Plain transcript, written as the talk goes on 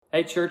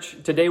Hey,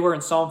 church, today we're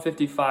in Psalm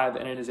 55,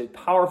 and it is a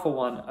powerful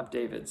one of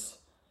David's.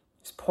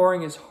 He's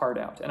pouring his heart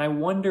out, and I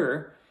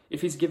wonder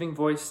if he's giving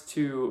voice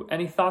to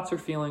any thoughts or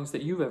feelings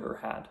that you've ever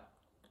had.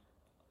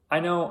 I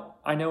know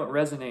it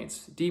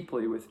resonates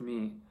deeply with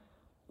me.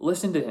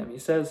 Listen to him. He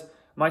says,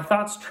 "My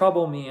thoughts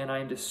trouble me, and I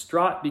am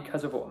distraught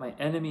because of what my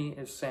enemy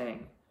is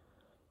saying.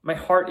 My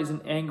heart is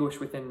in anguish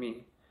within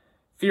me.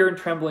 Fear and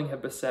trembling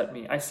have beset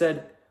me. I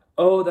said,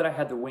 'Oh, that I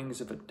had the wings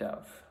of a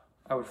dove.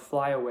 I would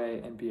fly away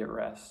and be at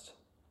rest.'"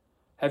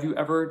 Have you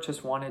ever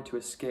just wanted to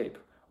escape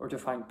or to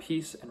find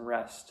peace and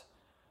rest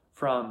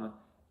from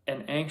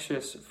an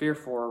anxious,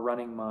 fearful, or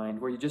running mind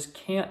where you just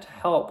can't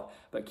help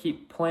but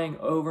keep playing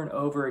over and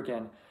over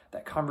again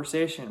that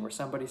conversation where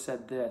somebody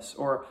said this,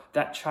 or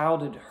that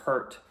childhood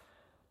hurt,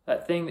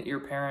 that thing that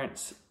your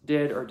parents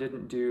did or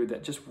didn't do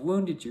that just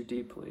wounded you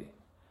deeply?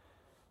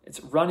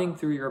 It's running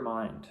through your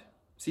mind.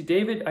 See,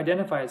 David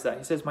identifies that.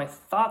 He says, "My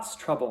thoughts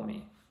trouble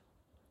me."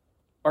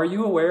 Are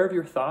you aware of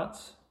your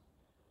thoughts?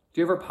 Do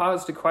you ever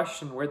pause to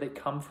question where they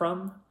come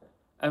from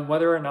and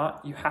whether or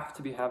not you have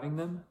to be having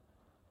them?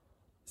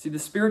 See, the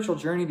spiritual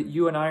journey that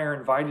you and I are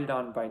invited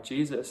on by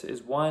Jesus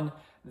is one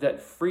that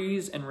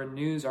frees and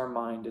renews our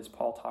mind, as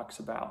Paul talks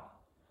about.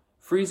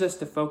 Frees us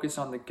to focus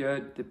on the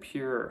good, the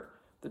pure,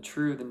 the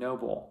true, the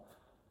noble.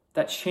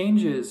 That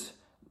changes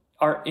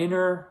our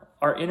inner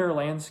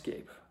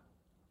landscape,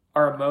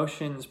 our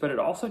emotions, but it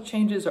also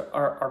changes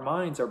our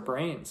minds, our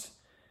brains.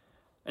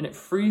 And it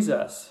frees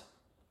us.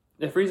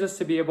 It frees us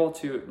to be able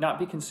to not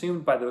be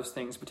consumed by those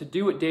things, but to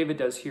do what David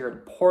does here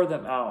and pour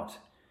them out.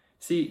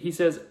 See, he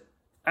says,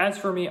 "As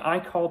for me,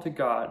 I call to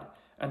God,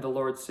 and the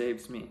Lord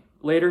saves me."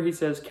 Later he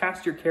says,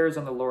 "Cast your cares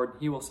on the Lord,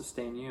 he will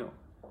sustain you."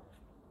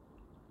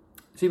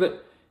 See,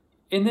 but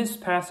in this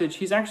passage,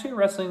 he's actually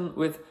wrestling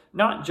with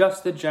not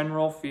just the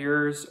general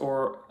fears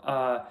or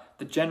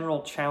the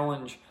general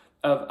challenge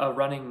of a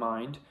running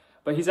mind,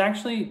 but he's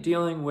actually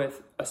dealing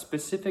with a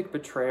specific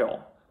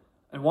betrayal,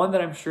 and one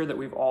that I'm sure that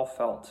we've all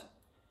felt.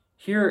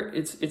 Here,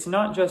 it's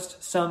not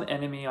just some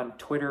enemy on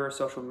Twitter or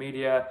social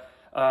media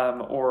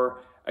or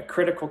a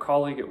critical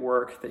colleague at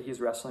work that he's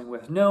wrestling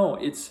with. No,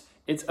 it's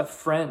a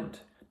friend,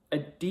 a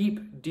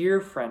deep,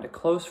 dear friend, a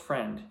close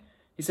friend.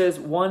 He says,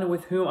 "One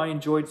with whom I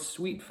enjoyed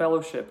sweet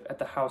fellowship at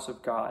the house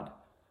of God."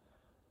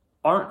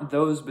 Aren't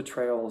those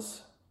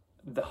betrayals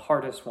the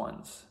hardest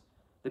ones?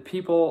 The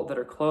people that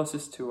are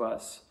closest to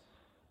us,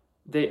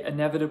 they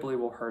inevitably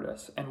will hurt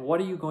us. And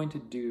what are you going to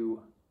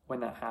do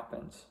when that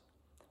happens?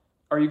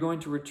 Are you going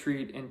to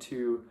retreat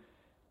into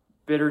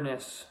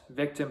bitterness,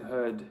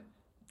 victimhood,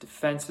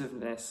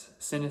 defensiveness,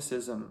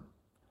 cynicism?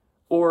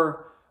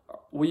 Or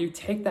will you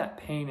take that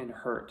pain and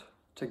hurt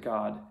to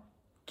God,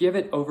 give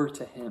it over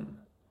to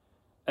him,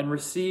 and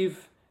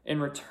receive in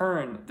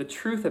return the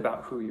truth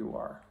about who you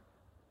are,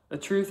 the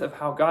truth of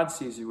how God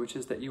sees you, which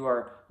is that you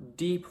are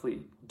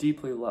deeply,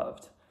 deeply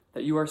loved,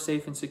 that you are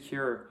safe and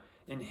secure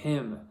in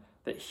him,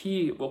 that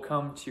he will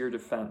come to your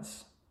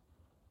defense?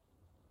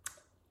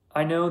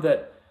 I know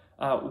that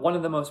one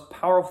of the most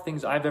powerful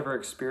things I've ever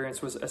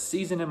experienced was a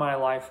season in my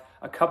life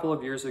a couple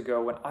of years ago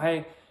when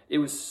it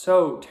was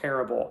so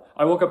terrible.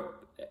 I woke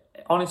up,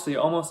 honestly,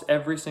 almost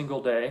every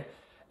single day,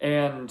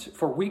 and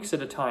for weeks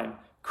at a time,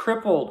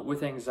 crippled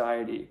with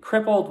anxiety,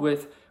 crippled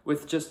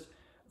with just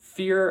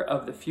fear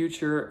of the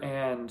future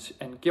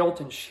and guilt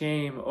and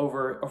shame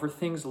over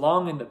things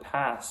long in the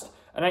past.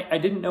 And I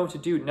didn't know what to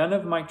do. None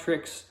of my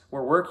tricks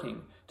were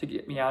working to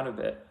get me out of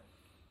it.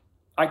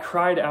 I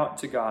cried out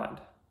to God.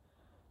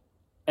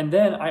 And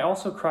then I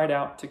also cried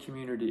out to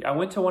community. I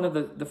went to one of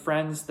the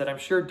friends that I'm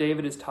sure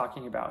David is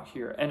talking about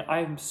here. And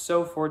I'm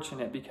so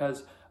fortunate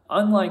because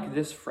unlike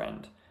this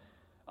friend,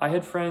 I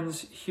had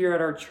friends here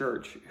at our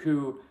church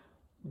who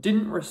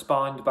didn't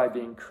respond by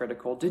being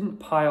critical, didn't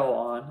pile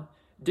on,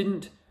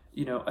 didn't,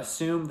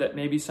 assume that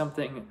maybe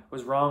something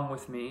was wrong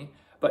with me,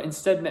 but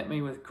instead met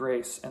me with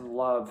grace and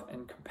love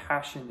and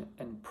compassion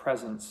and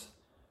presence.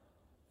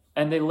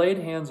 And they laid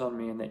hands on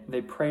me and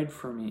they prayed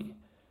for me.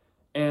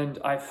 And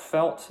I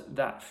felt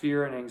that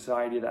fear and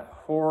anxiety, that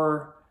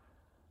horror,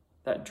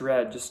 that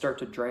dread just start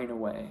to drain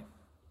away.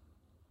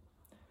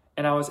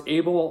 And I was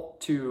able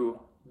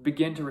to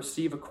begin to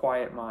receive a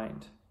quiet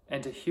mind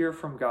and to hear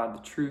from God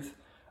the truth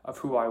of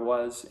who I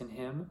was in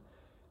him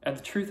and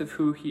the truth of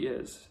who he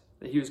is,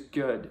 that he is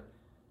good,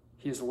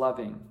 he is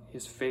loving, he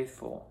is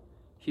faithful,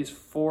 he is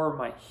for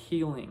my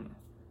healing,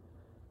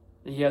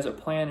 that he has a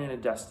plan and a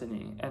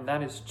destiny, and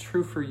that is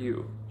true for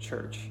you,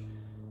 church.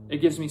 It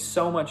gives me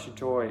so much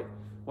joy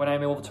when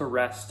I'm able to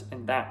rest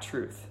in that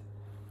truth,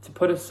 to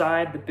put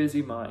aside the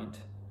busy mind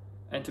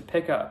and to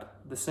pick up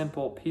the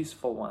simple,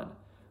 peaceful one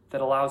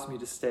that allows me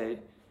to stay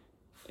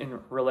in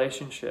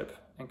relationship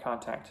and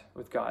contact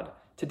with God.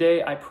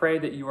 Today, I pray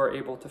that you are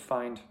able to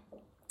find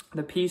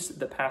the peace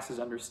that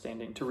passes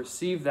understanding, to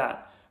receive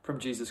that from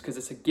Jesus, because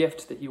it's a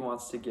gift that he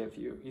wants to give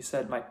you. He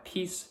said, "My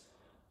peace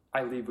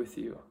I leave with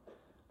you."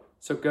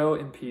 So go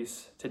in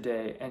peace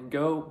today and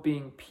go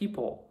being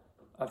people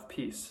of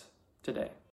peace today.